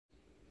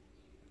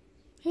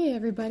Hey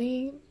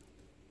everybody,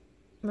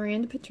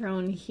 Miranda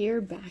Pitrone here,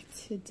 back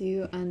to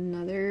do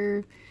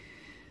another,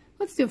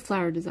 let's do a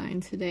flower design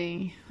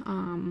today.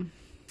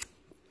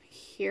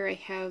 Here I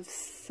have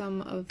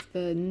some of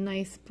the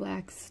nice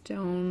black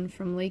stone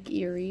from Lake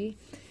Erie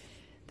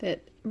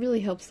that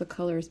really helps the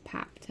colors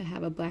pop to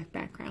have a black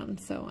background.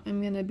 So I'm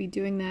going to be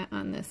doing that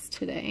on this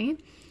today.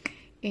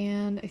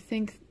 And I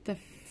think the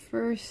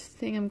first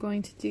thing I'm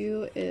going to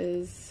do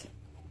is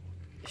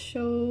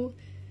show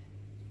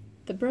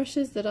the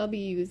brushes that I'll be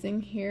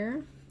using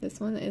here. This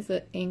one is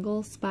an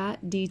Angle Spot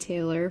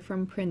Detailer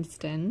from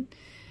Princeton.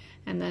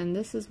 And then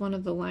this is one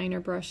of the liner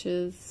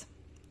brushes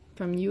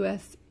from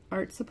US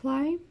Art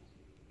Supply.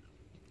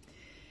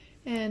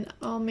 And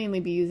I'll mainly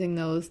be using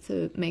those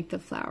to make the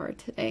flower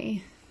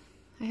today.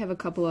 I have a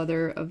couple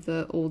other of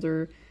the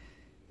older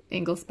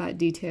Angle Spot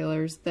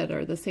Detailers that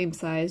are the same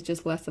size,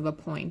 just less of a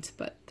point,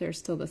 but they're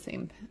still the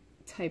same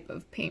type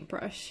of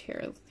paintbrush.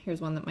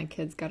 Here's one that my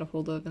kids got a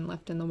hold of and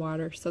left in the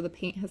water, so the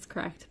paint has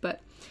cracked,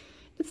 but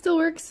it still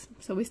works,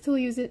 so we still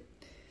use it.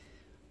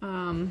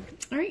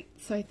 Alright,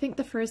 so I think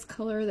the first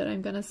color that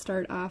I'm going to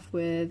start off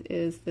with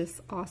is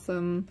this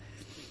awesome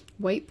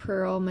white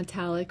pearl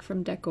metallic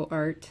from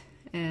Decoart,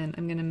 and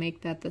I'm going to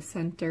make that the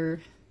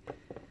center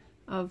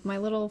of my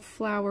little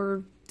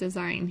flower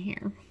design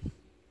here.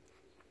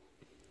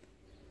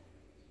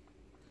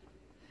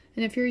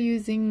 And if you're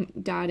using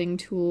dotting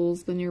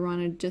tools, then you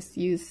want to just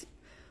use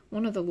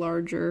one of the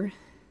larger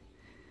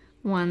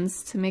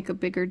ones to make a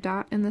bigger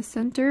dot in the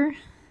center.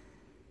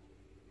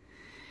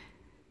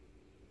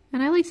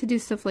 And I like to do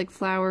stuff like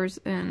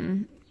flowers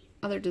and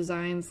other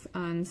designs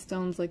on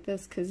stones like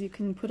this because you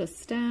can put a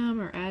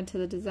stem or add to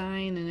the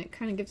design, and it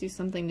kind of gives you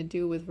something to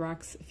do with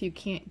rocks if you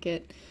can't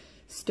get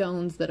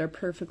stones that are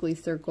perfectly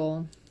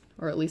circle,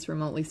 or at least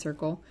remotely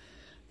circle.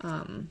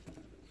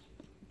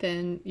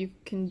 Then you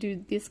can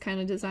do these kind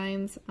of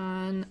designs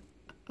on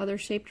other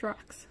shaped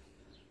rocks.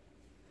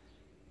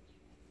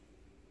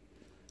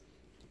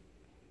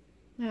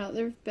 Now,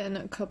 there have been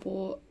a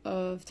couple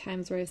of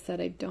times where I said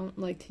I don't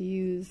like to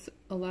use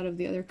a lot of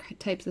the other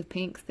types of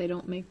paint because they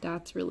don't make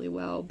dots really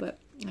well, but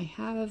I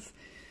have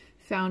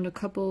found a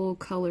couple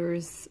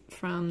colors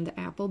from the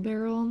apple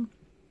barrel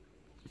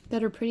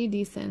that are pretty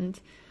decent.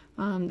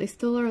 They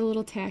still are a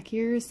little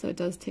tackier, so it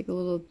does take a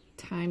little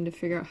time to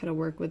figure out how to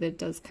work with it. It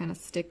does kind of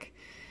stick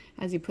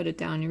as you put it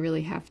down. You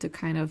really have to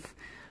kind of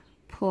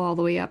pull all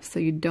the way up so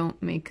you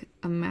don't make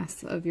a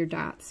mess of your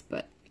dots,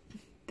 but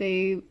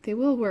they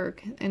will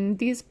work. And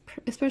these,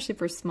 especially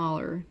for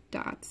smaller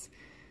dots,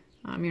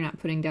 you're not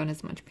putting down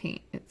as much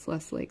paint. It's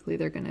less likely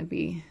they're going to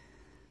be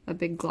a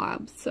big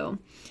glob. So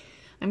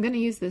I'm going to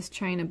use this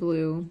China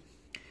Blue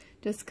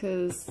just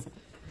because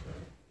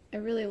I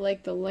really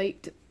like the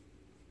light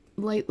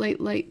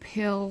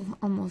pale,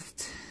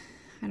 almost,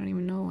 I don't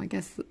even know, I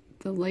guess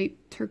the light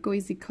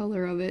turquoisey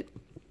color of it.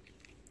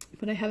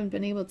 But I haven't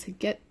been able to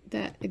get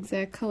that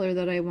exact color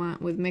that I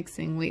want with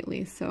mixing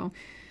lately, so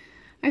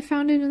I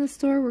found it in the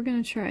store. We're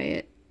going to try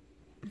it.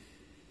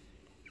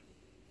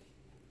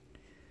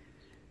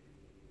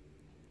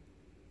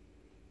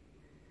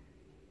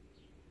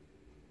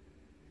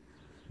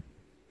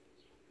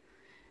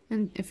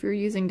 And if you're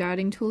using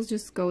dotting tools,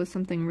 just go with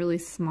something really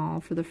small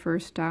for the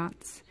first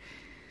dots.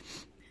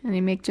 And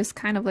you make just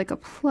kind of like a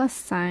plus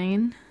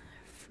sign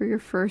for your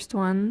first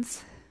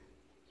ones,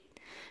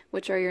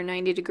 which are your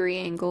 90-degree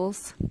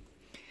angles.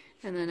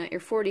 And then at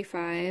your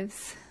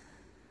 45s,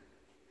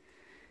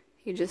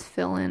 you just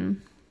fill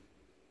in.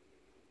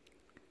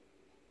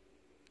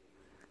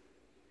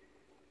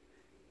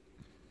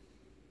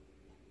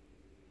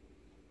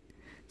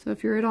 So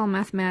if you're at all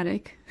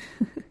mathematic,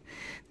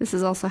 this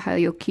is also how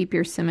you'll keep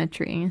your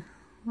symmetry.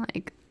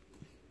 Like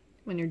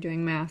when you're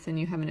doing math and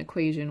you have an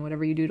equation,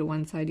 whatever you do to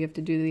one side, you have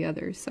to do to the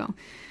other. So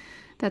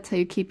that's how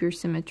you keep your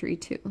symmetry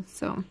too.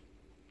 So I'm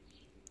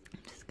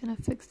just gonna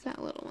fix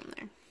that little one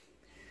there.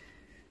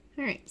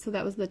 Alright, so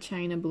that was the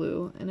China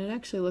Blue, and it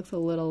actually looks a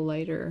little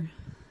lighter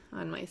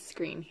on my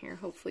screen here.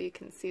 Hopefully you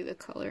can see the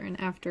color, and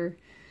after,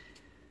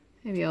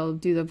 maybe I'll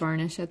do the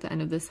varnish at the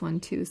end of this one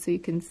too, so you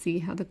can see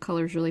how the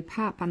colors really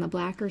pop on the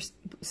blacker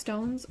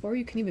stones, or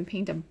you can even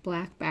paint a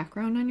black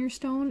background on your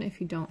stone if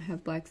you don't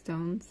have black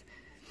stones.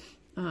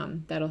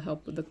 That'll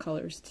help with the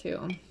colors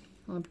too.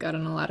 Well, I've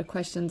gotten a lot of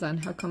questions on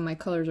how come my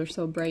colors are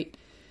so bright,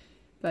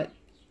 but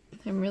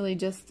I'm really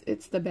just,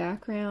 it's the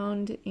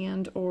background,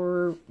 and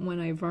or when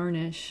I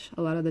varnish,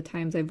 a lot of the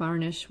times I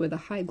varnish with a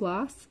high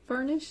gloss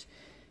varnish,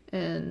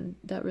 and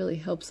that really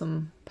helps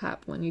them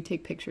pop when you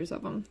take pictures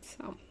of them.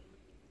 So,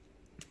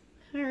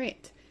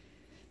 alright,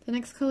 the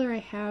next color I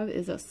have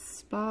is a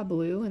Spa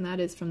Blue, and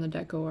that is from the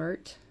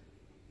Decoart,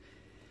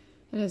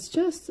 and it's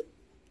just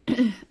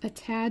a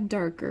tad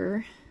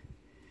darker,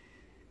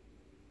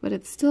 but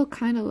it's still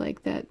kind of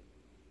like that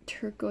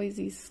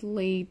turquoisey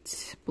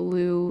slate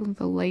blue,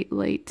 the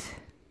light.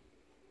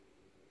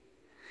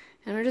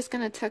 And we're just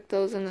going to tuck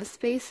those in the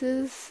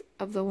spaces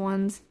of the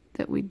ones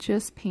that we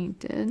just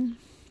painted.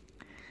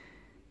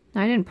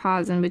 Now, I didn't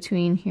pause in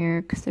between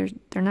here because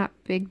they're not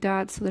big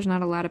dots, so there's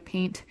not a lot of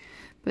paint,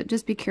 but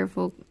just be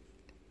careful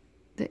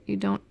that you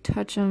don't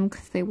touch them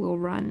because they will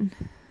run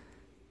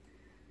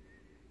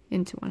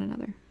into one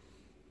another.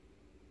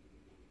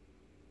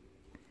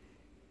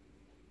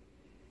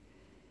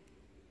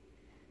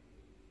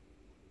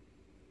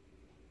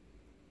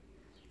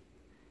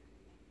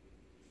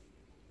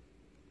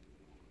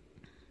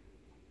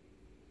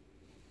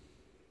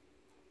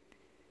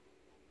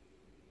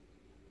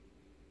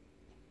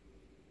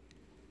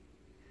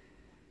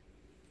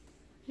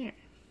 There.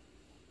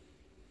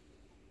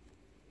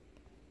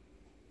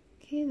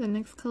 Okay, the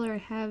next color I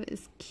have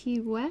is Key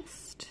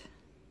West.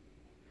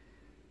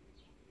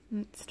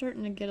 And it's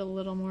starting to get a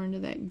little more into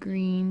that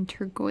green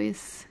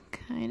turquoise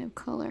kind of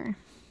color.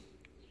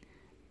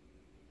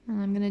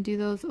 And I'm going to do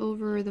those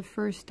over the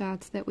first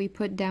dots that we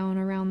put down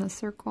around the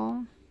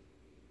circle.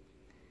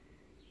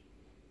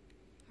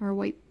 Our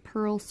white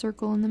pearl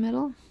circle in the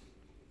middle.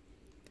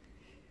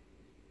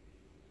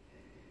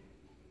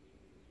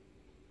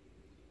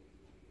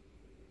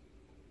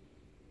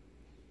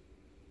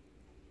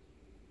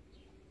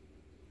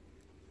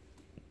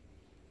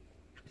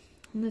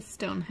 And this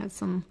stone has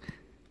some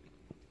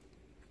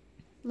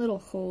little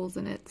holes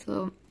in it,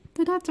 so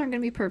the dots aren't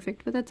going to be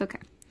perfect, but that's okay.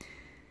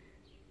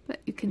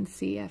 But you can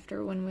see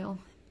after when we'll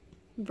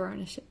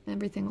varnish it,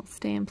 everything will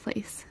stay in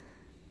place.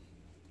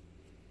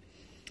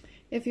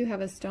 If you have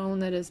a stone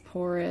that is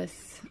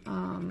porous,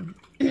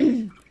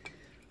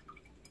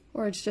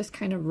 or it's just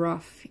kind of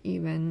rough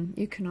even,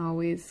 you can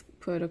always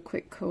put a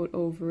quick coat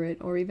over it,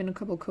 or even a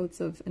couple coats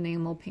of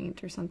enamel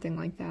paint or something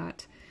like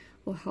that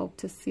will help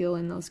to seal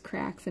in those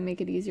cracks and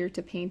make it easier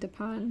to paint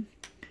upon.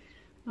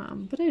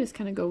 But I just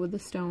kind of go with the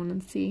stone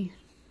and see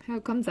how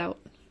it comes out.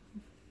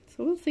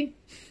 So we'll see.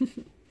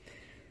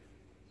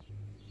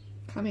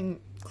 Coming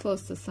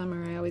close to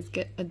summer, I always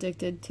get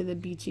addicted to the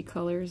beachy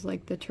colors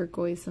like the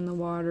turquoise in the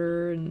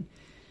water and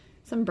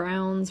some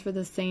browns for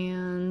the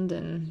sand,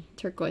 and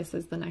turquoise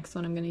is the next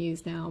one I'm going to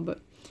use now, but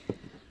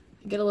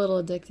I get a little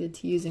addicted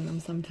to using them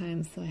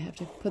sometimes, so I have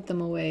to put them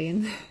away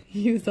and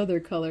use other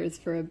colors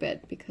for a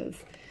bit because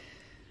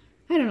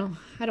I don't know,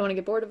 I don't want to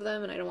get bored of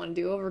them, and I don't want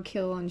to do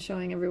overkill on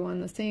showing everyone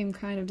the same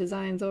kind of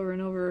designs over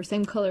and over, or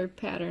same color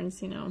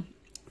patterns, you know.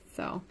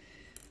 So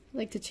I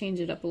like to change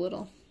it up a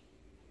little.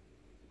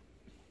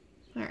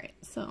 Alright,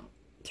 so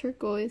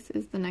turquoise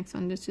is the next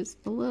one. It's just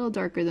a little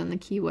darker than the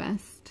Key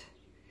West.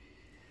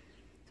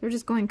 So we're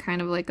just going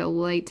kind of like a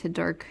light to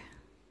dark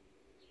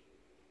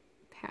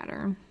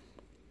pattern.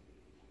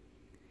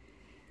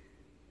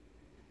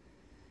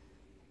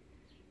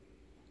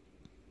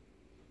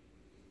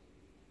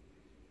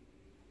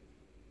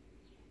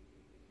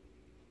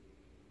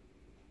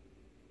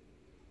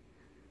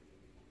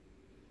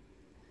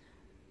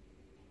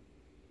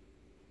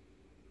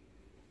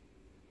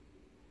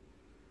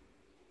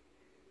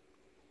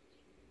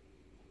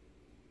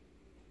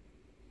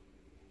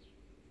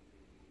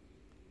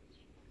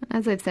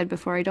 As I've said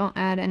before, I don't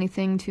add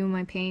anything to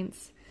my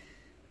paints,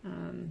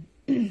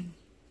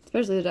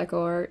 especially the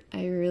Decoart.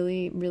 I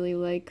really, really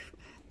like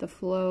the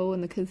flow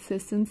and the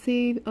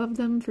consistency of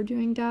them for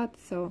doing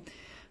dots, so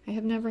I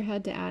have never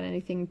had to add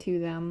anything to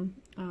them.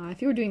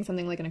 If you were doing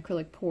something like an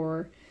acrylic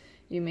pour,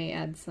 you may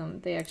add some.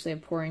 They actually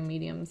have pouring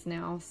mediums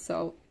now,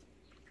 so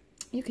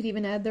you could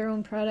even add their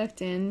own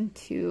product in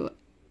to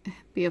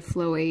be a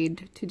flow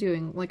aid to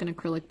doing like an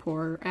acrylic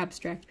pour or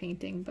abstract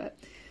painting, but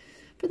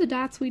for the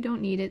dots we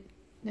don't need it.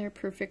 They're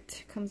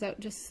perfect. Comes out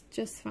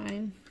just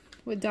fine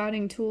with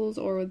dotting tools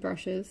or with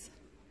brushes.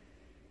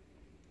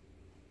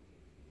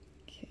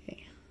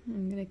 Okay,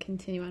 I'm gonna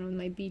continue on with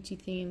my beachy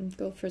theme.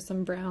 Go for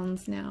some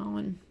browns now,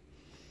 and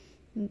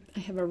I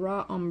have a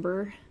raw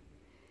umber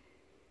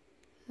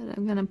that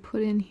I'm gonna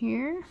put in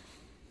here.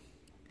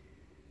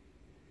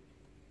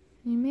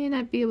 You may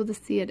not be able to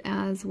see it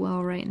as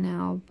well right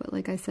now, but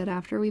like I said,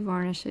 after we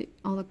varnish it,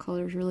 all the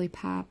colors really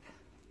pop.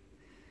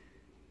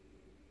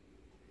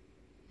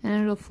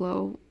 And it'll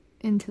flow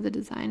into the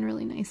design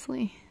really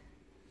nicely.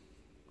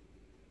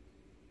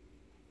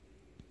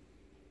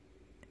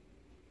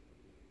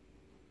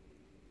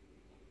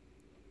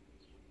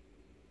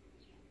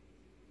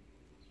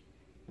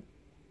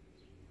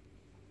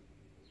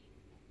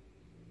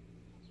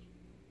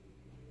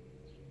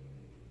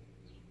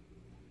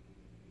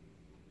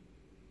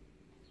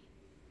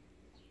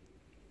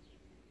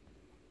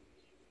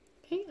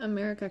 Okay,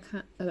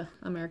 Americana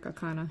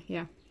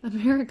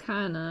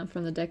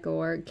from the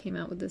Decoart came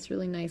out with this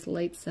really nice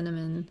light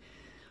cinnamon,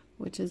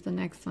 which is the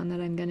next one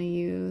that I'm going to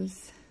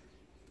use.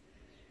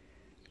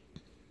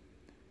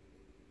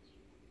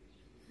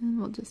 And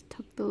we'll just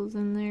tuck those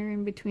in there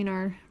in between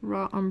our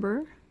raw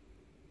umber.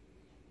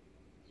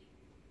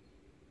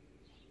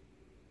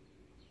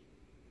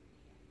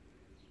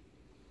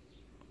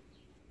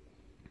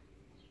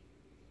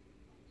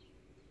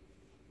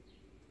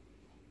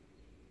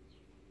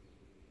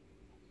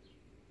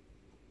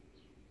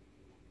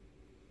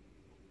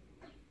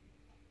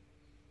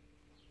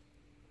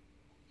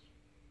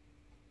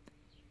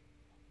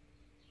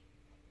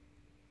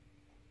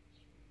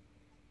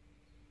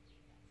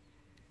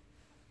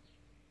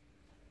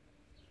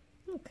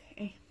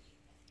 Okay,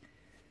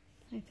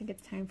 I think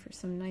it's time for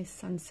some nice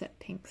sunset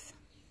pinks.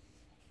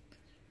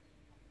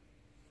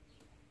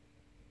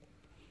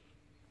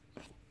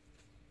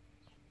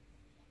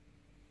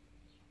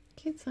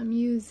 Okay, so I'm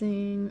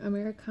using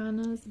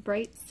Americana's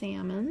Bright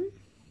Salmon.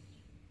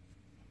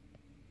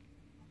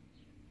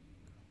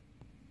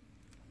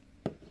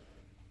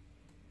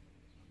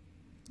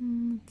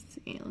 Let's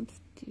see, let's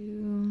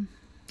do,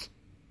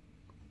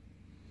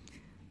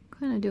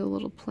 kind of do a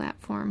little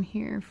platform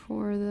here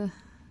for the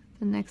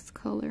next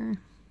color.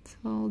 So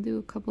I'll do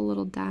a couple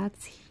little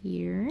dots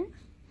here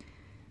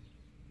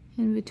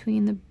in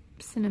between the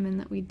cinnamon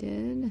that we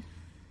did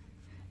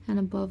and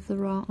above the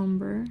raw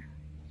umber.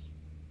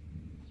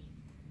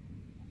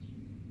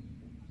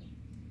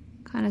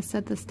 Kind of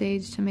set the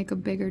stage to make a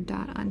bigger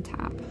dot on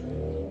top.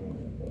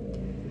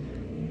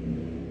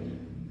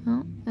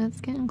 Oh,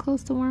 it's getting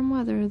close to warm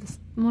weather. The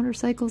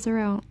motorcycles are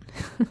out.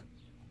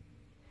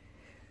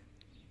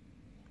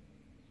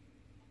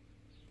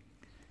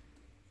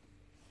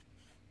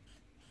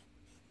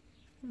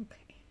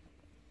 Okay.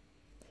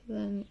 So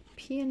then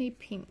peony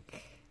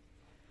pink.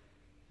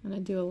 I'm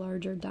going to do a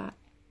larger dot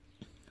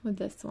with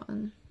this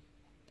one.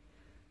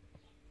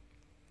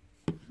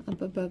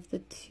 Up above the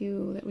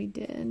two that we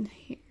did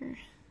here.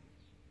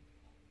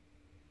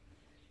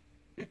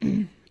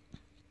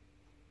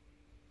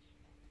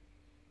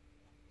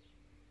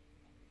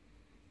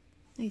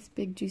 Nice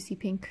big juicy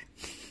pink.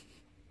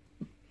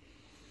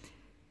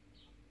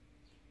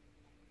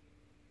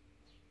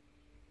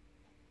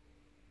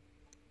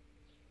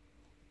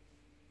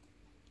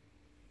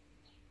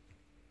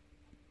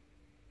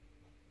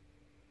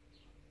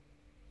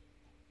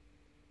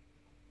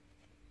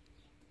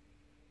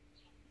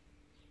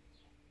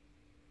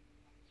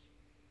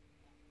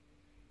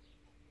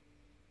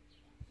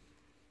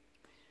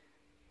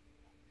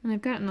 And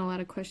I've gotten a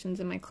lot of questions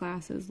in my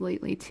classes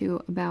lately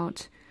too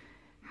about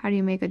how do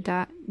you make a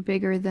dot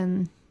bigger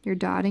than your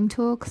dotting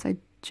tool, because I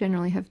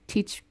generally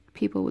teach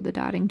people with the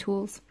dotting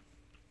tools.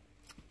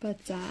 But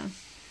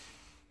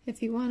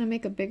if you want to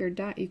make a bigger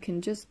dot, you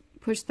can just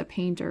push the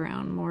paint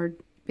around more.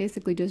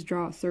 Basically just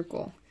draw a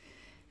circle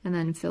and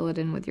then fill it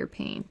in with your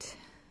paint.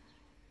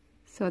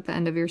 So at the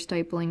end of your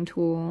stipling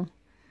tool,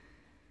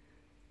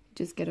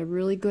 just get a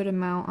really good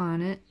amount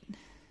on it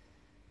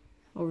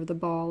over the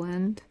ball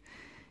end.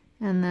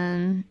 And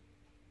then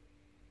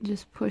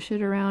just push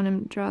it around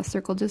and draw a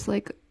circle just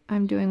like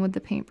I'm doing with the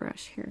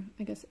paintbrush here.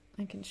 I guess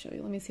I can show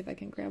you. Let me see if I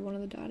can grab one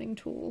of the dotting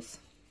tools.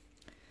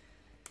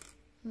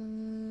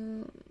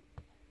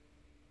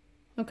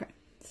 Okay,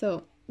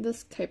 so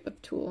this type of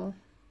tool,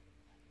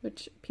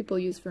 which people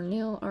use for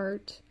nail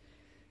art,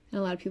 and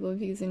a lot of people are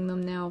using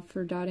them now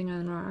for dotting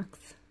on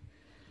rocks.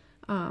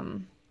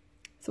 So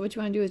what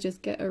you want to do is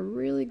just get a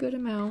really good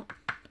amount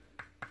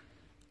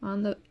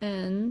on the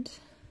end.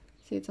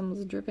 See, it's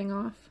almost dripping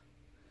off.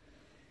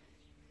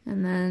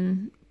 And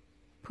then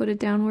put it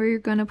down where you're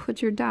going to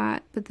put your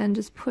dot, but then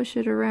just push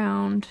it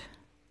around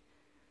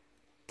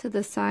to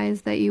the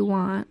size that you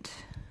want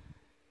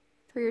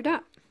for your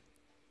dot.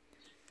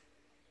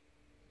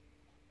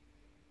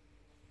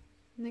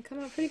 And they come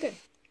out pretty good.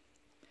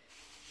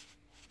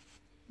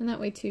 And that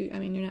way too, I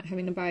mean, you're not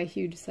having to buy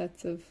huge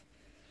sets of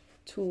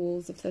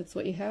tools. If that's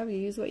what you have, you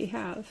use what you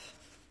have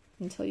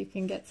until you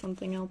can get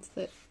something else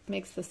that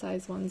makes the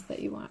size ones that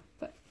you want.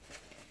 But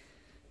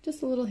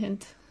just a little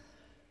hint.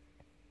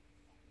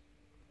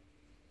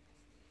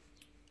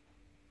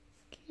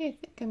 Okay, I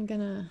think I'm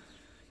gonna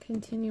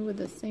continue with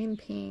the same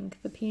pink,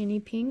 the peony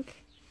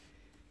pink,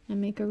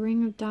 and make a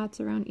ring of dots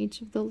around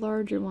each of the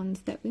larger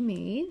ones that we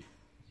made.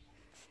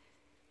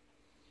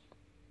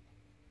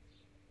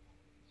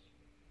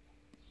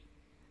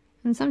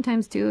 And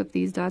sometimes too, if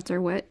these dots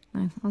are wet,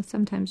 I'll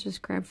sometimes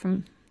just grab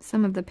from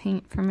some of the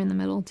paint from in the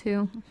middle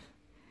too.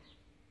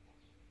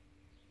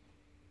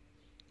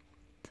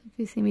 If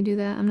you see me do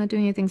that, I'm not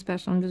doing anything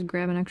special. I'm just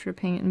grabbing extra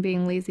paint and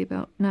being lazy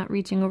about not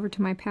reaching over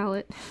to my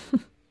palette.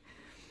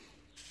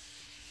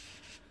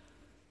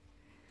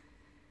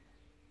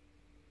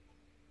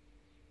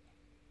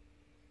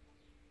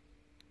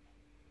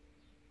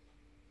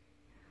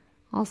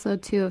 Also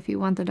too, if you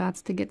want the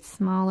dots to get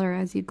smaller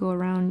as you go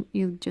around,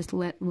 you just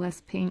let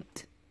less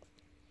paint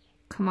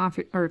come off,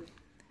 you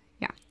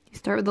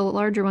start with the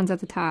larger ones at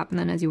the top, and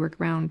then as you work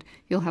around,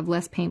 you'll have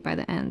less paint by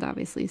the end,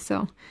 obviously.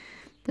 So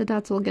the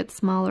dots will get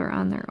smaller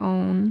on their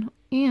own.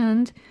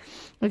 And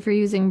if you're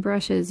using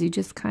brushes, you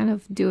just kind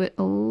of do it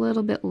a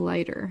little bit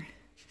lighter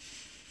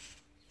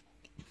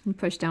and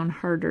push down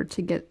harder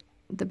to get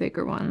the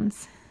bigger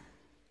ones.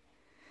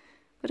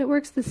 But it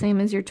works the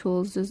same as your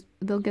tools, just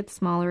they'll get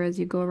smaller as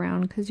you go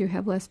around because you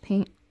have less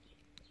paint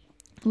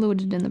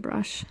loaded in the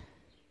brush.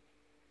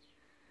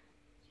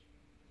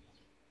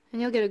 And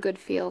you'll get a good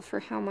feel for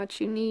how much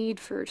you need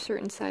for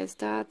certain size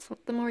dots.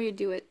 The more you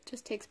do it,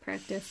 just takes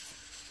practice.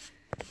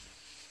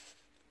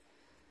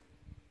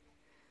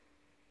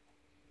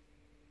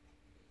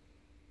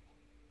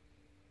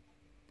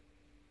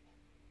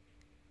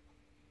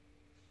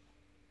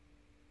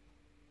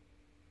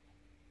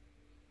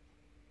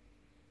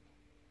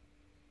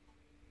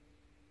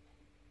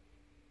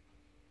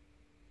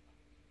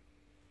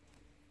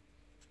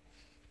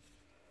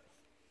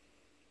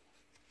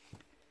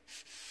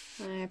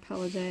 I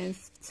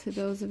apologize to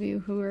those of you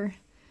who are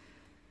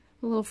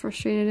a little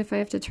frustrated if I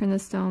have to turn the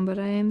stone, but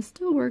I am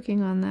still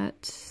working on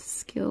that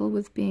skill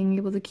with being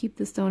able to keep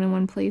the stone in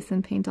one place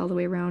and paint all the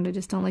way around. I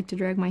just don't like to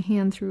drag my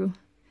hand through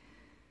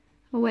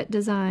a wet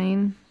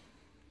design.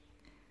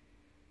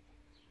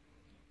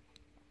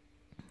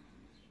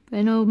 But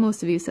I know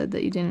most of you said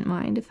that you didn't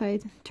mind if I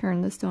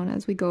turn the stone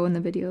as we go in the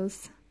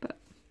videos, but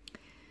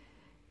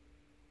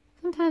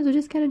sometimes we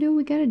just gotta do what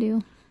we gotta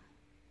do.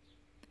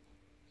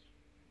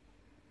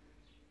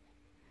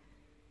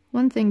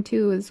 One thing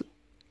too is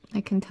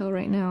I can tell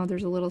right now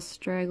there's a little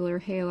straggler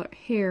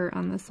hair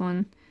on this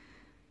one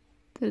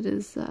that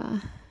is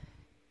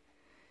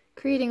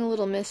creating a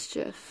little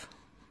mischief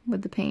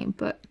with the paint,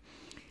 but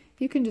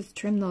you can just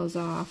trim those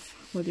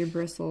off with your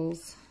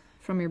bristles,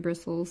 from your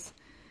bristles,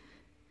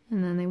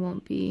 and then they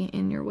won't be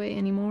in your way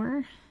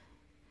anymore.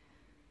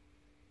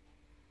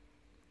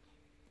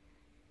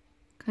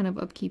 Kind of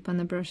upkeep on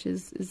the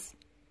brushes is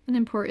an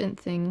important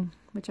thing,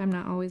 which I'm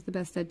not always the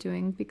best at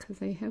doing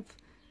because I have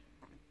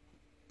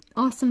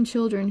awesome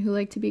children who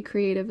like to be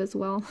creative as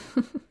well.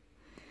 But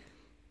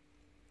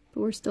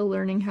we're still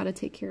learning how to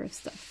take care of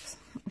stuff.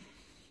 So.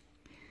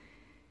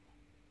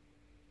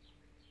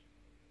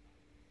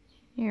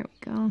 Here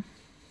we go.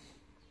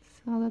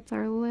 So that's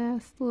our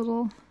last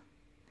little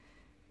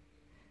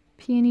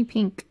peony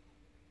pink.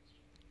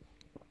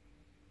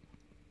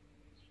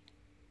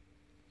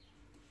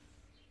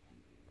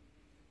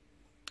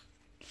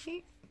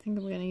 Okay, I think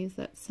I'm going to use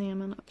that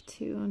salmon up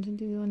too and to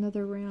do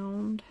another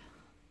round.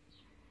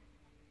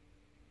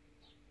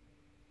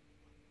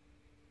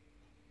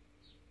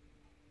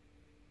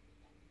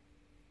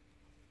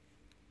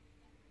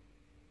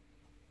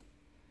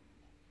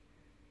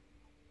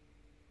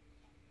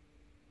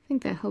 I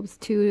think that helps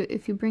too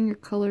if you bring your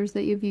colors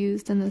that you've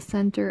used in the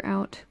center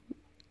out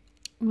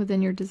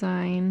within your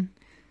design.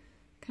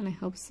 Kind of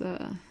helps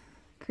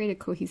create a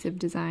cohesive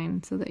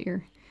design so that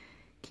you're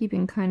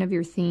keeping kind of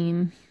your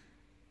theme.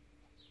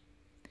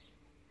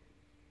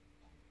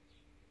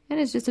 And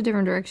it's just a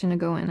different direction to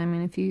go in. I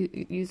mean, if you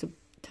use a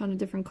ton of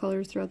different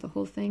colors throughout the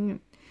whole thing,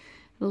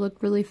 it'll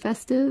look really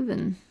festive,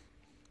 and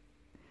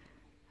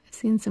I've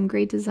seen some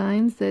great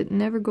designs that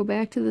never go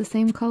back to the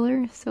same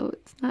color, so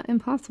it's not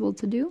impossible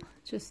to do.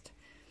 It just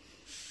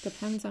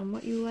depends on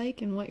what you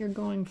like and what you're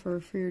going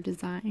for your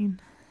design.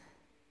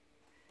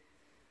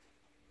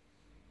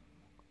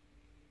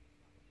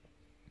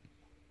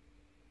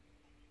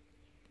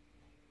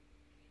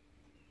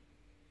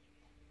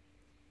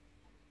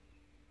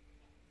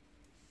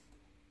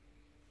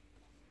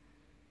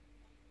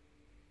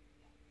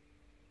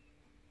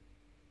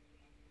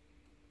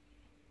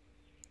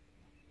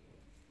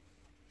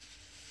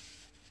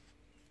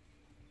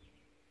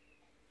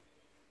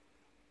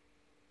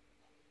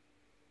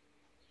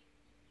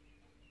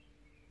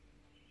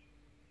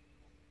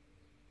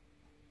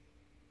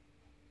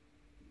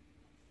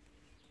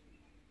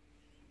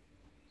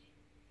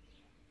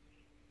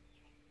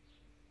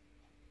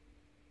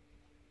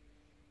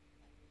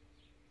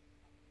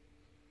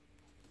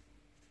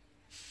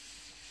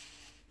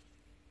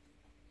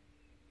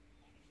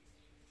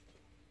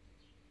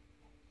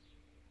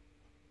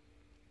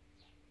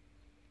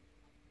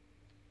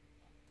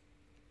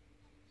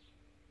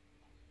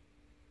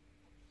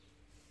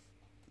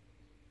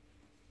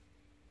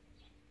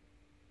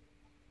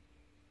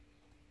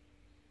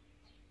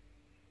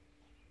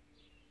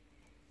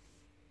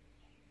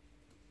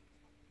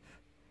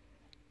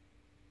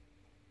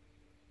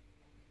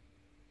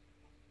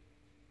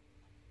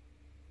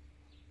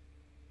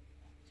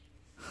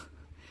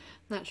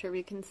 Not sure if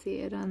you can see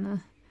it on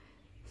the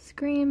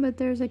screen, but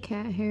there's a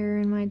cat hair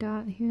in my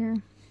dot here.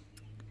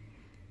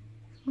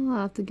 I'll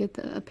have to get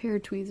a pair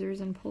of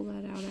tweezers and pull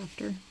that out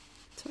after.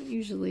 It's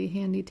usually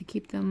handy to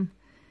keep them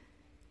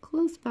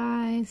close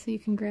by so you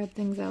can grab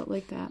things out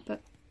like that.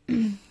 But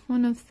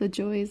one of the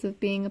joys of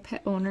being a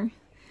pet owner,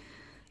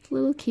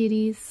 little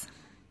kitties,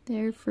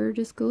 their fur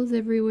just goes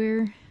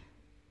everywhere.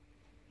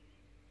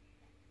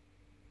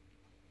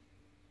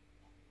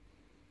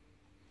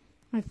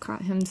 I've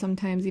caught him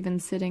sometimes even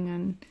sitting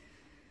on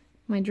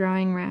my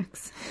drying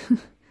racks. I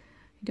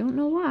don't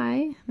know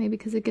why. Maybe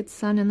because it gets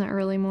sun in the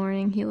early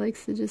morning. He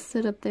likes to just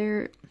sit up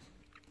there.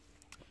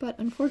 But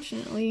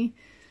unfortunately,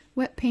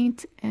 wet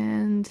paint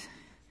and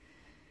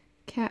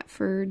cat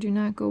fur do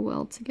not go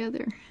well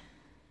together.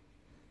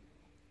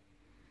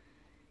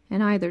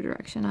 In either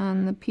direction,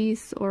 on the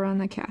piece or on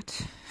the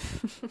cat.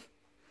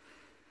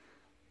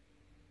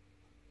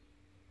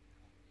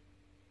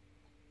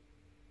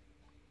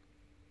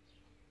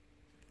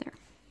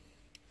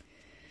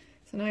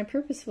 So now I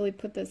purposefully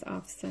put this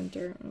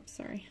off-center,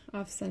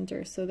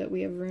 off-center so that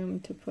we have room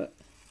to put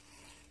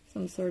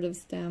some sort of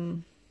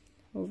stem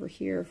over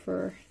here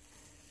for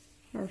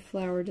our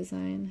flower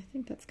design. I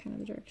think that's kind of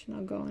the direction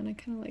I'll go in. I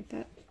kind of like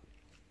that.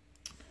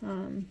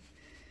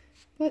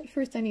 But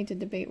first I need to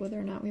debate whether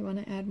or not we want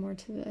to add more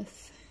to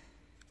this.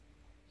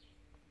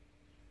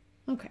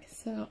 Okay,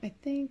 so I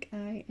think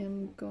I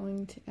am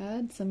going to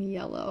add some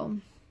yellow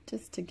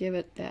just to give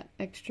it that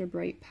extra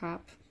bright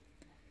pop.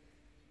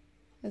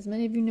 as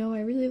many of you know,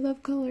 I really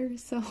love color,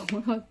 so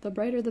the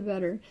brighter the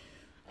better.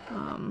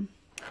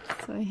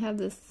 So I have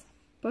this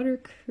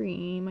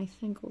buttercream, I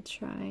think we'll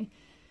try.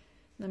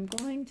 And I'm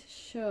going to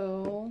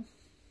show,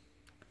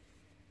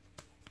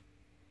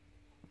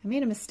 I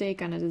made a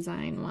mistake on a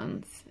design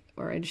once,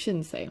 or I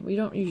shouldn't say, we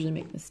don't usually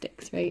make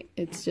mistakes, right?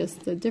 It's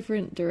just a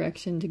different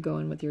direction to go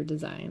in with your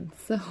design.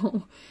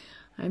 So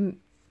I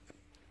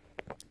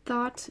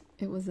thought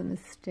it was a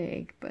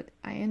mistake, but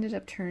I ended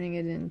up turning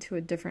it into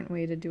a different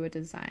way to do a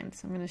design.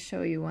 So I'm going to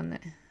show you one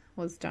that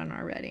was done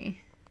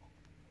already.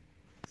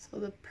 So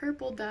the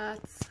purple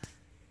dots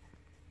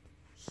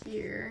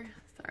here,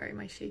 sorry,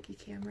 my shaky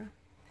camera,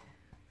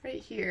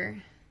 right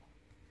here,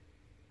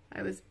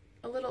 I was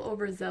a little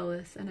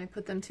overzealous and I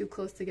put them too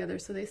close together,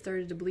 so they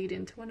started to bleed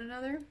into one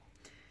another.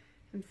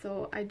 And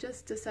so I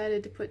just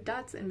decided to put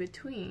dots in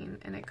between,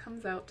 and it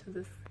comes out to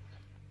this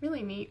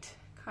really neat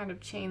kind of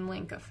chain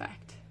link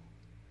effect.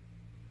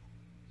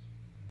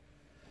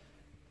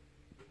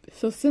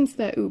 So since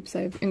that oops,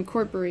 I've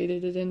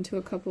incorporated it into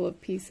a couple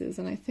of pieces,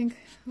 and I think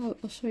I'll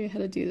show you how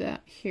to do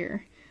that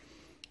here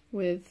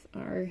with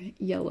our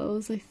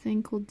yellows. I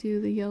think we'll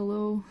do the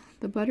yellow,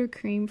 the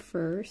buttercream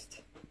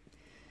first.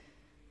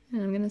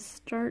 And I'm going to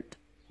start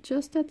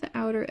just at the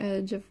outer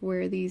edge of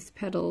where these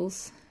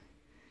petals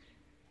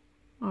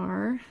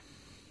are,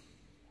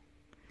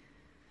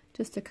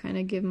 just to kind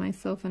of give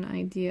myself an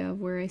idea of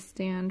where I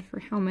stand for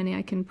how many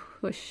I can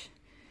push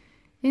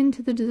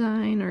into the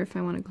design, or if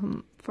I want to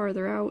come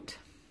farther out.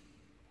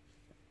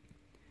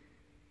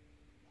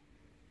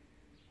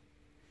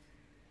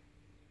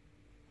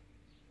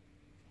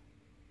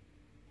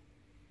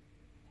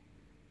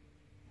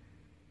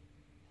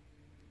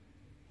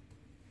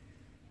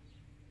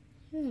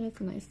 Yeah,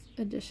 that's a nice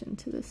addition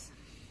to this.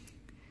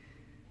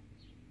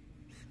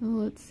 So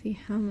let's see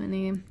how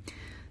many.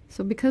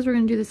 So because we're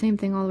going to do the same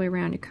thing all the way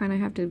around, you kind of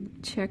have to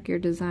check your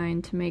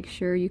design to make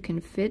sure you can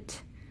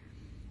fit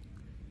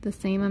the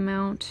same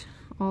amount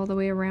all the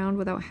way around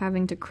without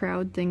having to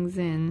crowd things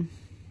in.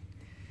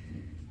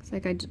 It's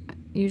like I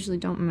usually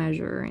don't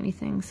measure or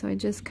anything, so I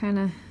just kind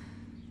of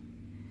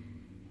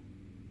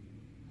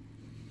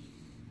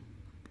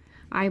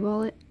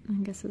eyeball it,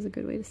 I guess is a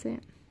good way to say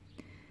it.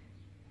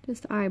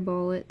 Just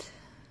eyeball it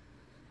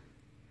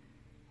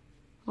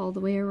all the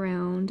way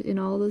around in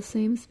all the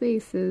same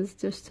spaces,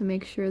 just to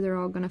make sure they're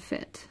all going to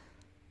fit.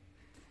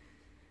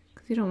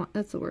 Because you don't want,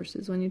 that's the worst,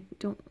 is when you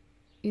don't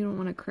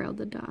want to crowd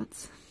the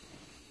dots.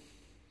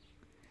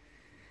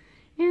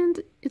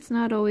 And it's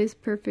not always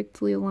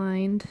perfectly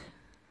aligned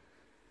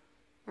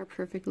or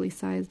perfectly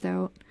sized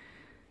out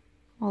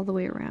all the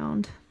way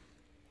around.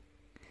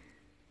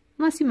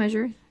 Unless you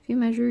measure. If you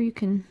measure, you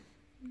can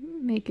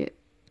make it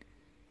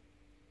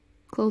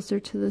closer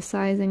to the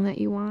sizing that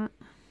you want.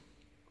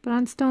 But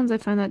on stones I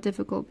find that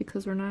difficult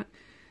because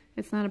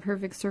it's not a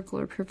perfect circle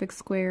or perfect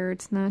square.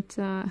 It's not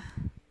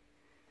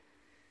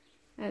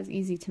as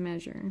easy to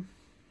measure.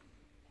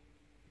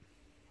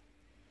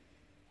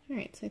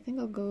 Alright, so I think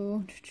I'll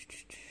go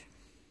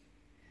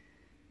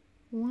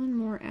one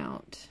more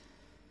out,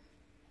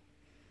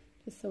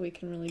 just so we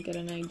can really get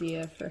an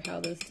idea for how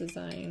this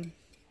design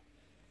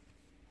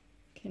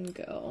can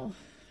go.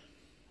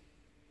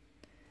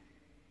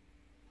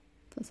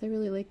 Plus I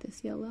really like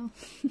this yellow.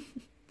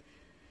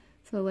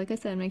 So like I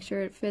said, make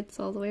sure it fits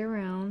all the way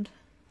around.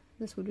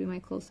 This would be my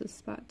closest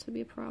spot to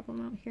be a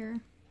problem out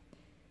here.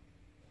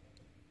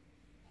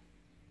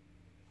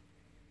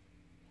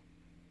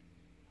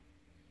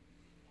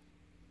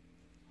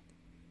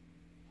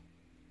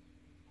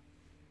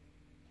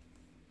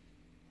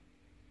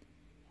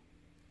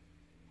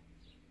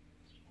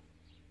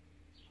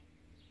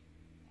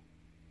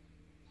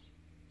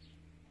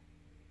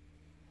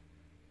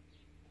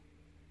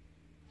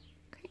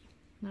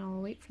 Now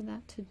we'll wait for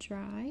that to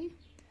dry,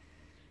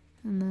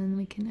 and then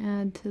we can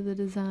add to the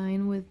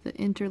design with the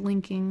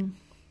interlinking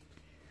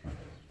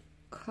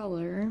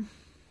color.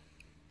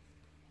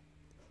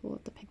 So we'll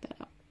have to pick that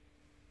up.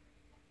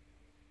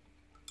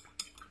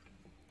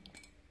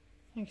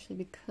 Actually,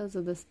 because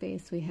of the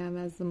space we have,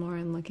 as the more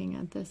I'm looking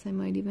at this, I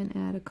might even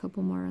add a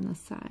couple more on the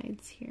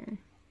sides here.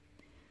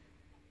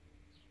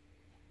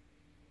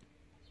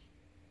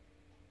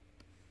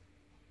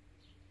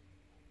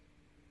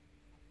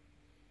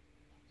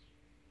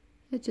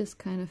 It just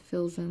kind of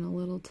fills in a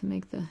little to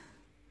make the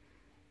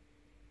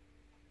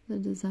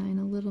design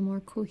a little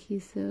more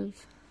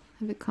cohesive,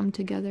 have it come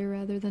together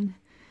rather than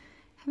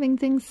having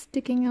things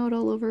sticking out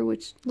all over,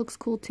 which looks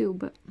cool too,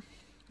 but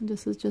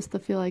this is just the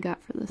feel I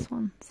got for this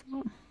one.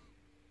 So,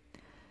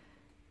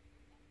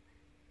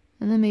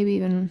 and then maybe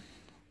even,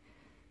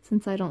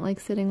 since I don't like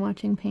sitting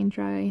watching paint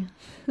dry,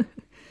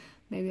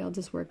 maybe I'll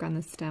just work on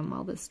the stem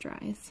while this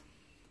dries.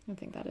 I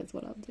think that is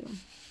what I'll do.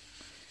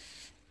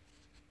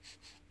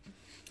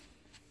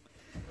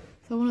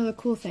 So one of the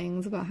cool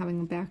things about having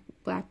a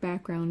black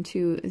background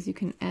too is you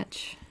can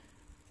etch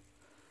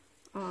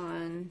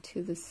on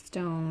to the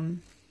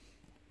stone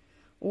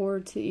or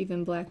to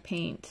even black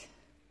paint.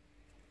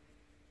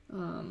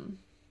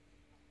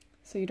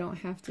 so you don't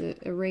have to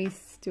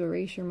do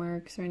erasure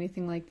marks or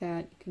anything like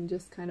that. You can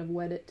just kind of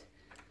wet it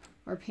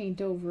or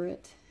paint over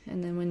it,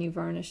 and then when you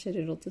varnish it,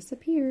 it'll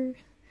disappear.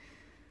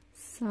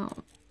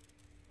 So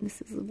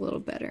this is a little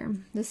better.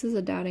 This is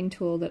a dotting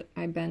tool that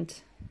I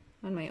bent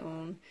on my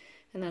own,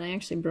 and then I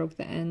actually broke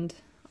the end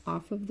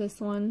off of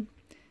this one,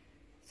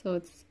 so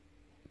it's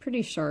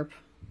pretty sharp.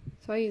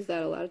 So I use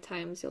that a lot of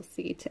times, you'll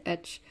see, to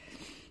etch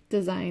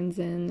designs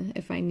in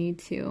if I need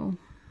to.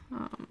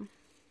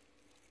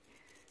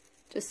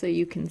 Just so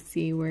you can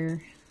see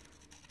where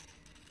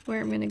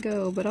I'm going to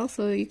go, but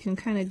also you can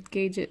kind of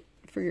gauge it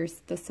for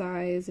the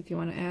size. If you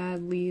want to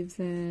add leaves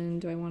in,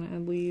 do I want to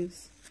add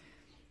leaves?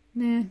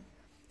 Nah.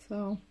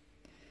 So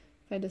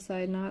if I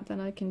decide not, then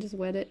I can just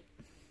wet it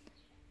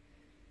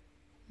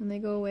and they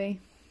go away.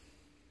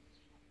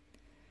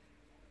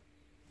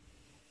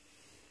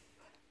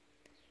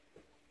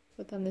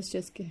 But then this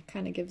just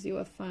kind of gives you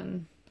a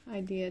fun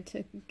idea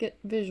to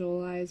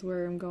visualize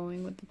where I'm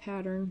going with the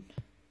pattern.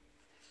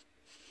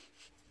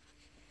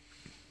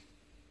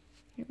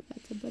 Maybe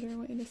that's a better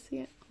way to see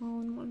it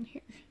all in one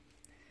here.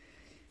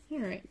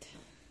 Alright,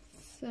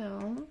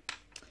 so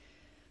I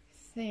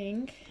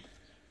think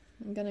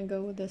I'm gonna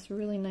go with this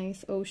really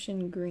nice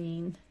ocean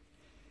green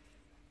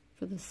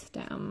for the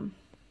stem.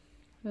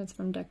 That's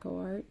from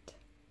Decoart.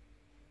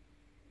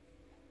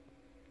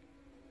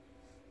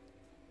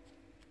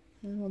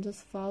 And we'll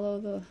just follow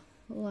the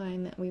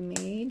line that we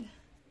made.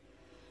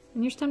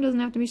 And your stem doesn't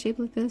have to be shaped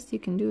like this. You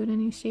can do it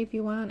any shape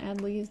you want.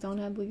 Add leaves, don't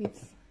add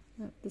leaves.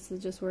 This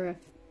is just where I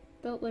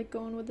felt like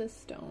going with this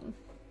stone.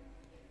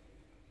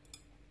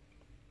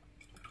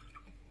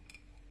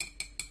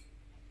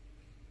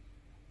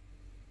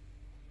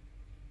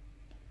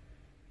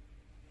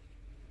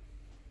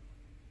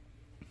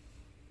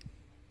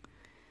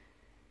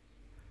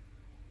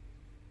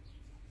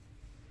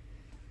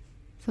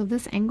 So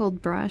this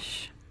angled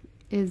brush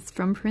is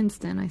from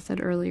Princeton, I said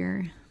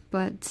earlier,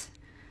 but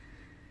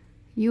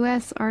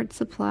US Art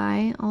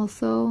Supply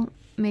also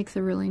makes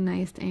a really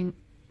nice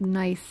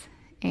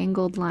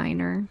angled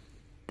liner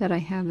that I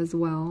have as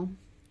well.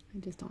 I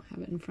just don't have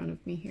it in front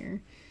of me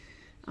here.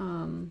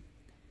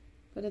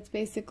 But it's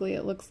basically,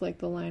 it looks like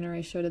the liner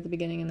I showed at the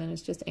beginning, and then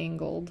it's just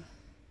angled.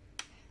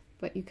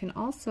 But you can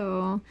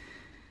also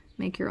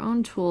make your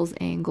own tools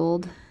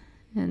angled,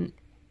 and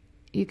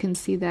you can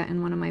see that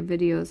in one of my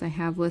videos I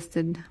have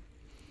listed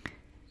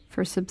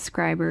for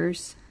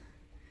subscribers,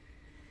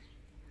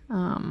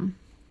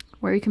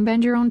 where you can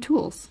bend your own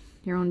tools,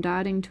 your own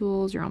dotting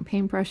tools, your own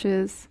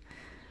paintbrushes.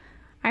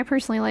 I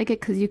personally like it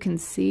because I can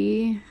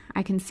see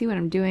what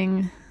I'm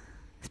doing,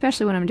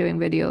 especially when I'm doing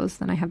videos.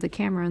 Then I have the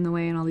camera in the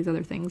way and all these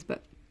other things,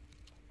 but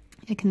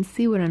I can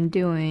see what I'm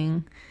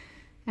doing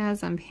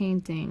as I'm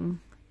painting.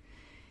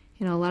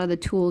 You know, a lot of the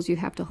tools you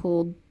have to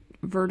hold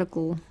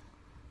vertical,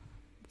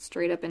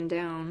 straight up and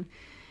down,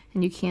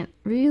 and you can't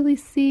really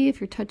see if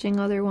you're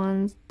touching other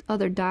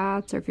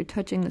dots, or if you're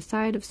touching the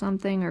side of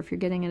something, or if you're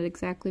getting it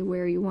exactly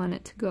where you want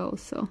it to go.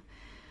 So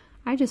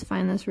I just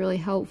find this really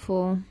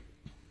helpful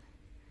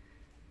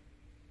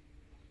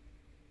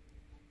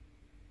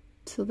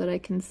so that I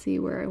can see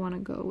where I want to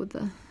go with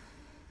the... I'm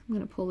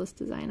going to pull this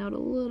design out a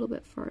little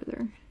bit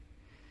farther.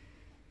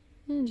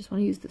 And I just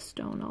want to use the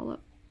stone all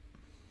up.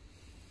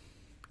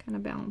 Kind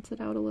of balance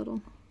it out a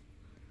little.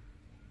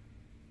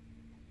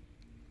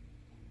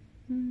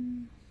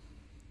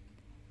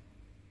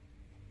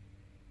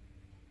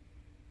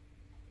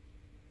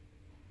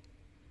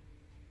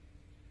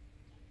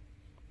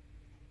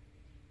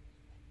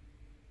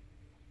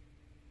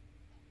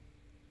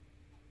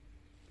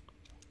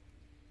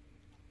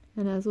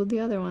 And as with the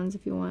other ones,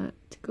 if you want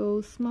to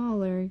go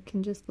smaller, you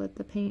can just let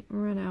the paint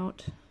run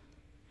out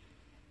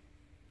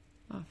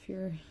off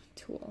your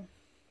tool.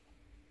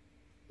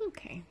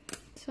 Okay,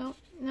 so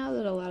now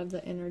that a lot of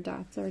the inner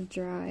dots are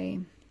dry,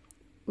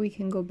 we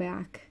can go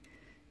back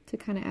to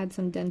kind of add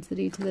some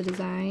density to the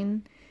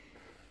design.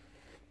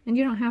 And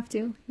you don't have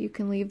to. You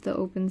can leave the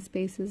open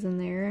spaces in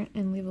there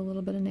and leave a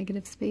little bit of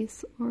negative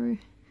space, or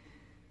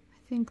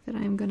I think that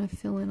I'm going to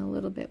fill in a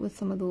little bit with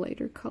some of the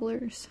lighter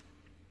colors.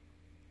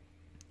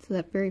 So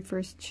that very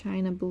first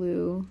China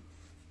blue,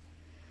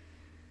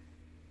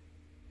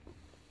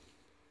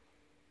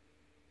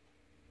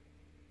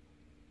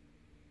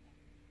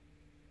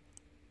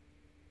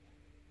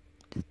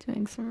 just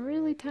doing some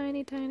really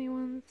tiny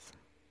ones.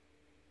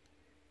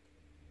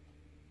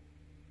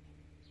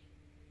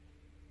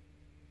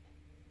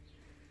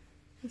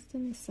 Just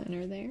in the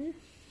center there.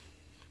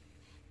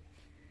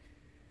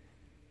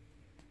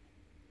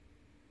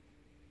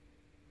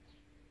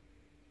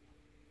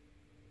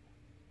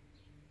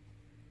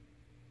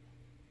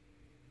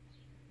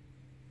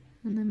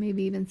 And then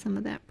maybe even some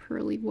of that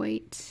pearly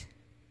white.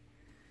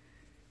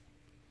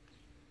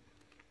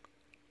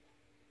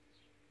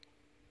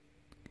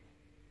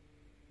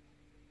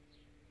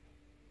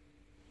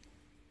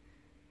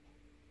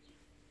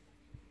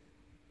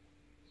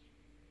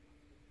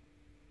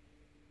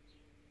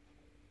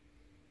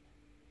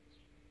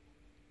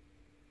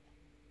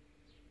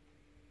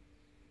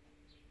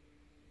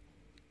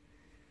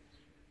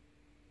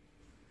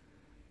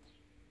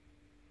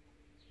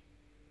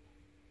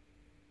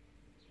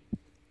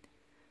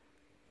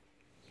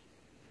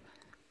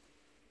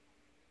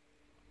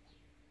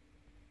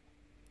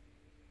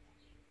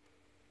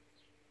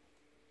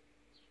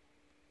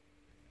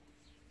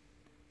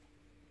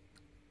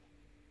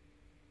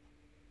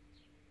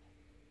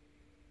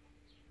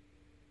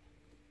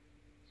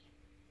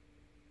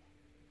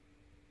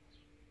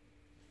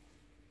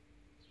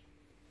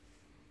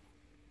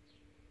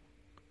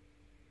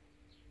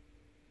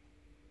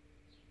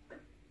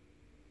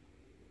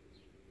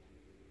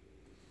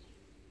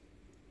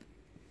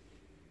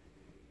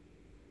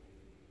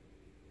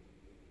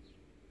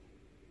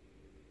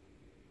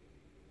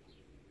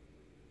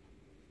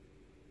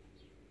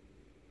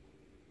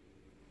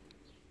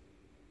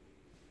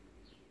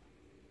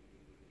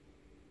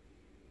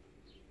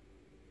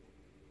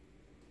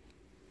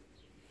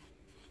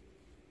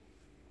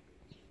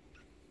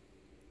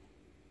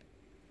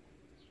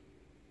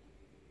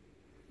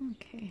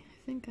 Okay,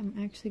 I think I'm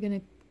actually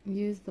going to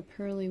use the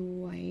pearly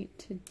white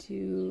to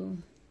do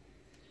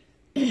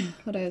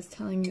what I was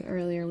telling you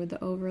earlier with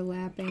the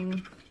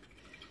overlapping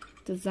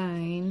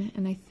design,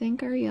 and I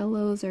think our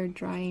yellows are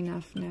dry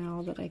enough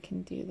now that I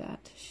can do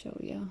that to show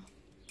you.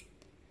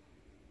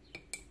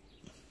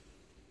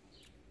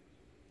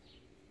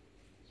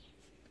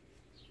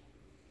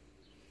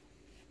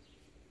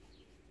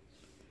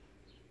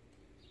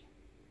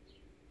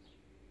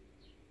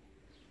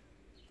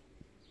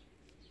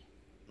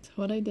 So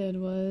what I did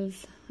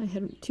was I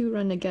had two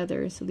run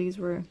together, so these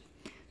were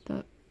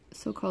the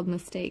so-called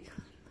mistake.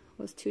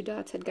 Was two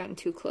dots had gotten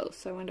too close,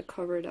 so I wanted to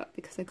cover it up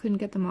because I couldn't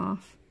get them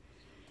off.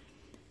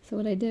 So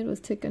what I did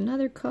was take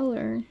another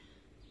color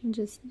and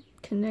just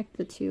connect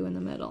the two in the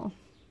middle.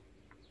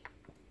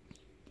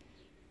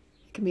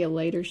 It can be a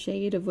lighter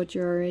shade of what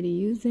you're already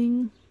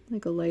using,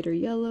 like a lighter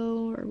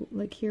yellow, or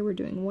like here we're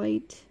doing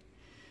white.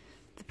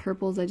 The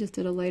purples, I just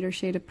did a lighter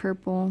shade of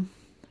purple.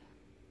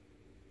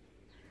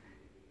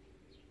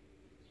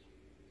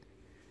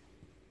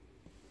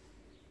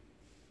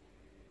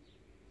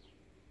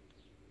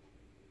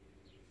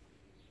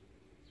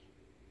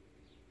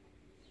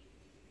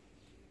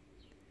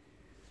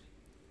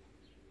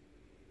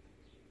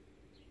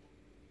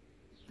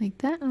 Like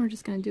that, and we're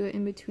just going to do it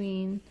in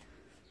between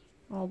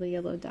all the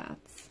yellow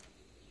dots.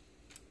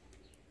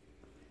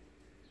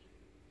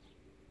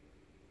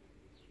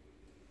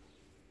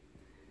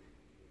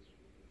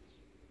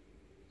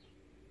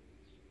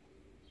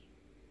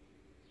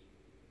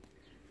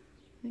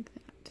 Like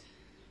that.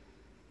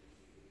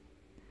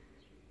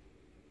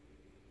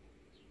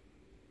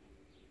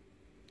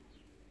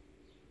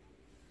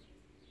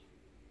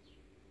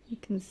 You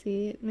can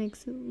see it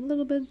makes a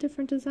little bit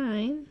different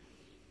design.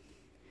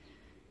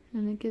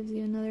 And it gives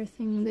you another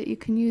thing that you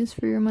can use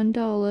for your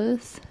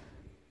mandalas.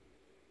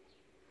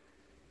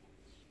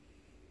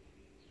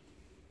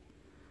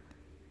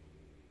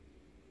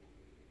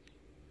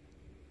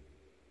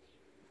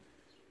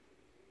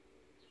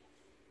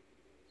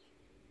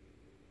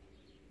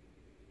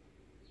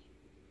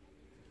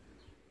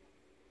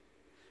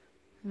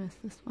 I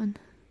missed this one.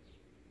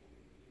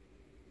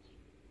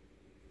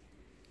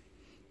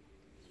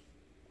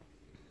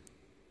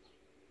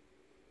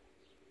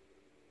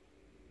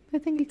 I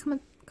think it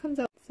comes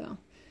out, so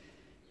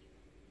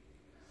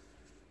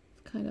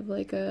it's kind of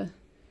like a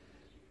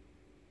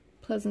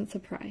pleasant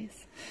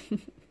surprise. I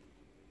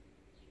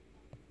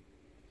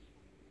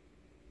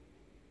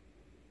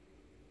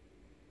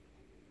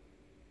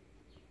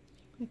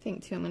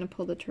think too I'm going to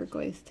pull the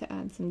turquoise to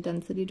add some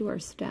density to our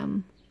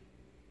stem.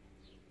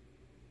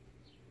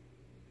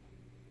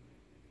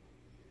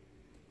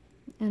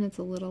 And it's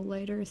a little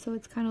lighter, so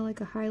it's kind of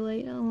like a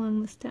highlight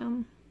along the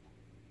stem.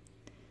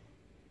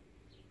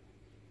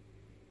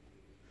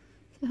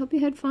 I hope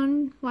you had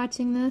fun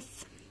watching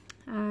this.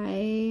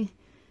 I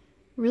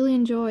really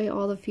enjoy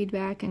all the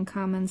feedback and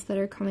comments that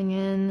are coming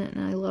in, and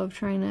I love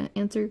trying to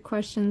answer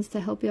questions to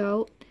help you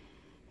out.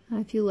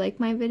 If you like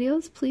my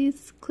videos,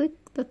 please click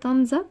the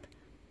thumbs up.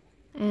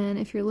 And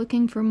if you're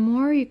looking for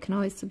more, you can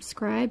always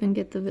subscribe and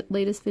get the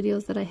latest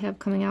videos that I have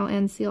coming out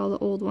and see all the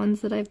old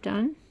ones that I've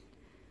done.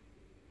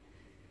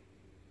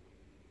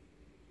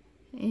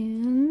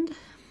 And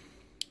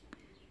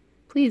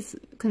please,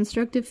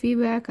 constructive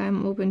feedback,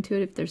 I'm open to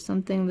it. If there's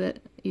something that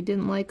you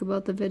didn't like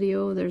about the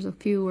video, there's a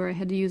few where I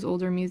had to use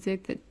older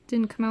music that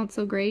didn't come out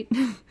so great.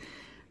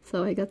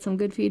 So I got some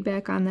good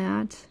feedback on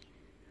that.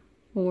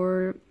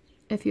 Or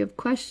if you have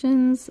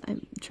questions, I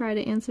try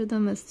to answer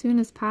them as soon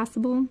as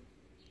possible.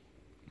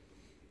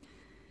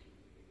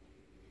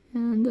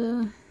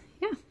 And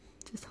yeah,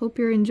 just hope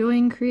you're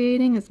enjoying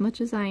creating as much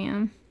as I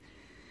am.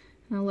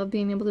 And I love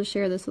being able to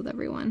share this with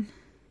everyone.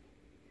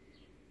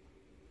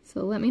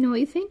 So let me know what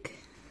you think.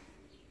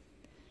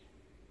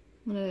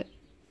 I'm going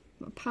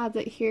to pause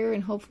it here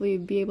and hopefully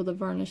be able to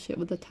varnish it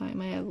with the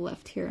time I have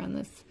left here on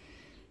this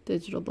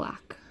digital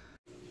block.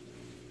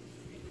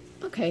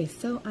 Okay,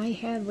 so I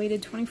have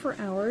waited 24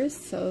 hours,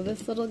 so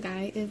this little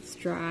guy is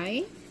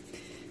dry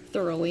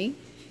thoroughly,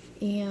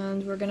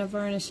 and we're going to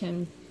varnish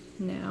him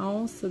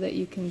now so that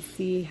you can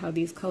see how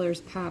these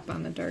colors pop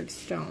on the dark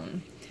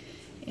stone.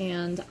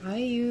 And I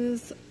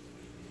use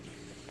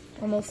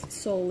almost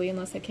solely,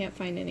 unless I can't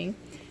find any,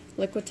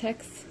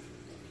 Liquitex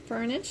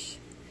varnish.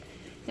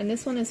 And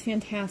this one is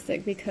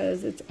fantastic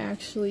because it's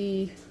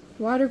actually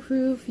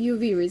waterproof,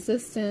 UV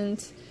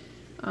resistant,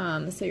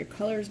 so your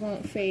colors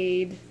won't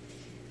fade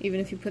even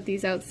if you put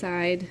these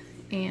outside.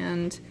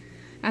 And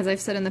as I've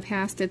said in the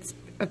past, it's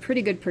a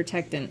pretty good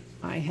protectant.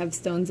 I have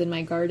stones in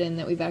my garden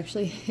that we've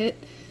actually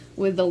hit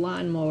with the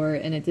lawnmower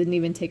and it didn't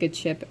even take a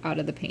chip out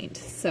of the paint.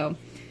 So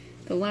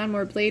the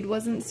lawnmower blade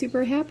wasn't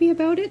super happy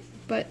about it,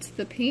 but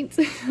the paint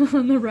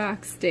on the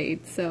rock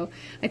stayed. So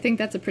I think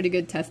that's a pretty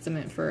good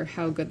testament for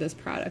how good this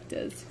product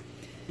is.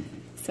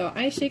 So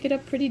I shake it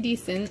up pretty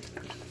decent,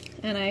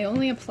 and I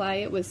only apply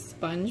it with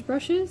sponge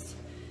brushes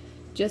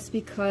just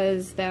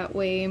because that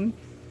way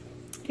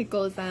it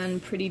goes on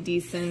pretty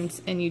decent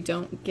and you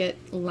don't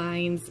get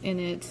lines in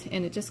it,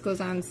 and it just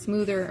goes on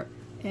smoother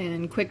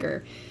and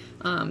quicker.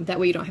 That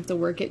way you don't have to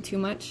work it too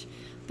much.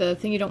 The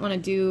thing you don't want to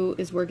do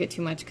is work it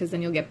too much, because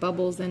then you'll get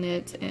bubbles in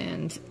it,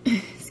 and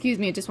excuse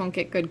me, it just won't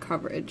get good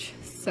coverage.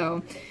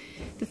 So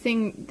the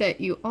thing that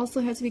you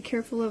also have to be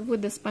careful of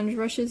with the sponge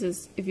brushes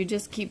is if you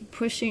just keep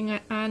pushing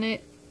on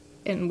it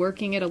and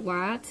working it a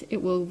lot,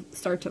 it will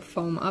start to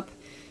foam up.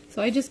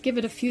 So I just give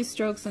it a few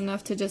strokes,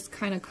 enough to just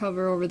kind of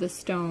cover over the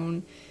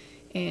stone,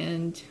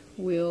 and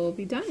we'll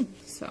be done.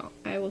 So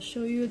I will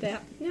show you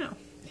that now.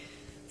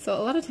 So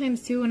a lot of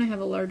times too, when I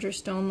have a larger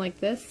stone like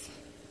this,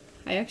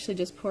 I actually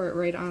just pour it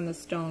right on the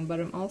stone, but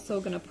I'm also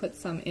going to put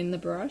some in the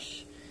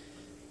brush.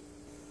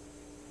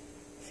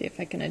 See if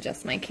I can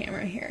adjust my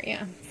camera here.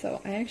 Yeah,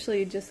 so I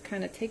actually just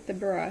kind of take the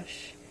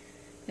brush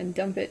and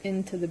dump it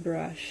into the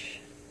brush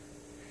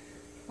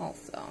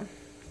also.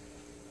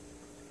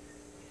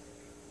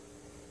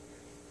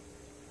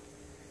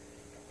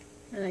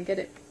 And I get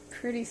it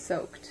pretty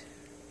soaked.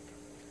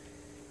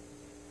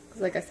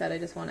 Because like I said, I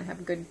just want to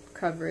have good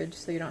coverage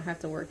so you don't have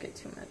to work it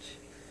too much.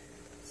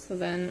 So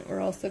then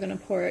we're also going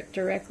to pour it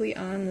directly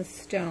on the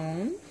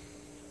stone.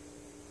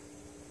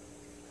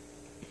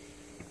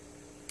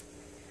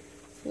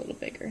 It's a little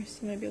bigger,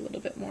 so maybe a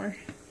little bit more.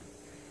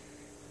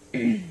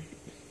 And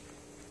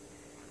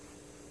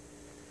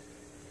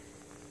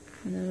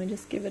then we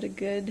just give it a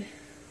good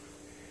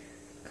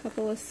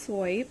couple of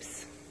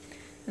swipes.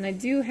 And I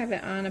do have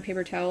it on a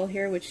paper towel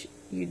here, which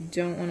you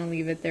don't want to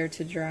leave it there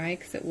to dry,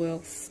 because it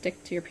will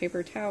stick to your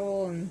paper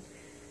towel, and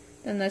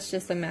then that's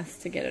just a mess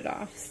to get it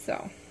off.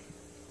 So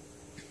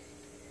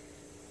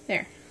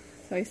there.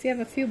 So you see I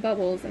have a few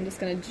bubbles. I'm just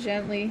going to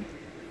gently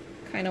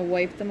kind of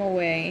wipe them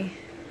away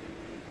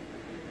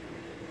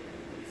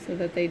so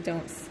that they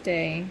don't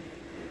stay.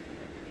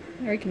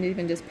 Or you can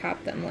even just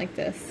pop them like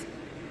this.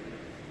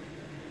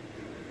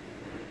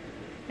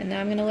 And now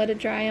I'm going to let it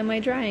dry on my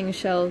drying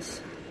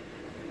shelves.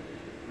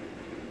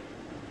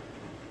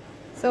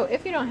 So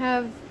if you don't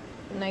have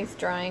nice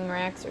drying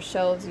racks or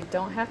shelves, you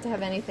don't have to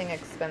have anything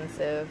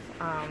expensive.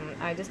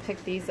 I just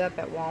picked these up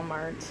at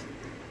Walmart.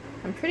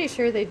 I'm pretty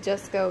sure they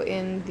just go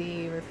in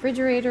the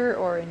refrigerator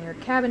or in your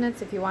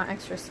cabinets if you want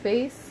extra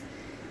space.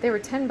 They were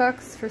 10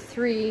 bucks for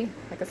 3,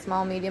 like a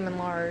small, medium, and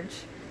large.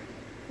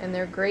 And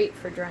they're great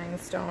for drying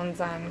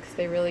stones on, because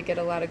they really get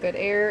a lot of good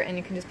air, and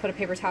you can just put a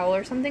paper towel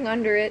or something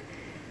under it,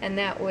 and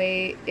that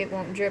way it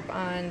won't drip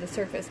on the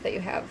surface that you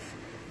have.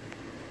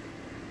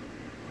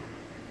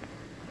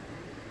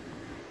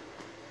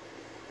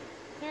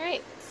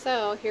 Alright,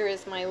 so here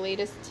is my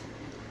latest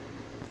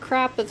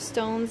crop of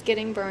stones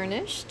getting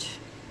burnished.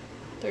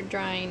 They're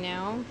drying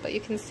now, but you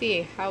can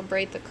see how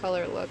bright the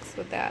color looks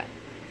with that.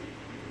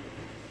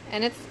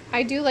 And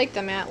I do like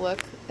the matte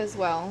look as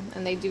well,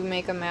 and they do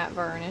make a matte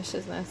varnish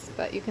as this,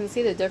 but you can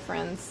see the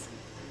difference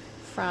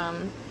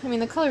from, I mean,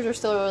 the colors are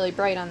still really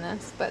bright on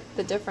this, but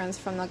the difference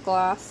from the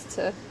gloss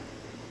to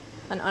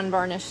an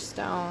unvarnished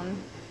stone,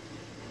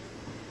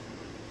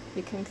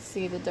 you can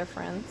see the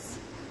difference.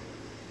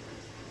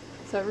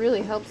 So it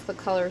really helps the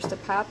colors to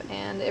pop,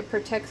 and it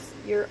protects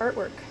your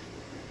artwork.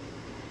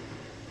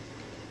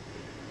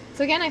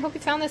 So again, I hope you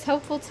found this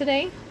helpful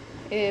today.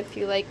 If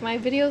you like my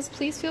videos,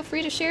 please feel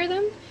free to share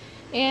them,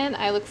 and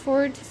I look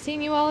forward to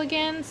seeing you all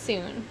again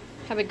soon.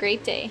 Have a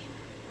great day.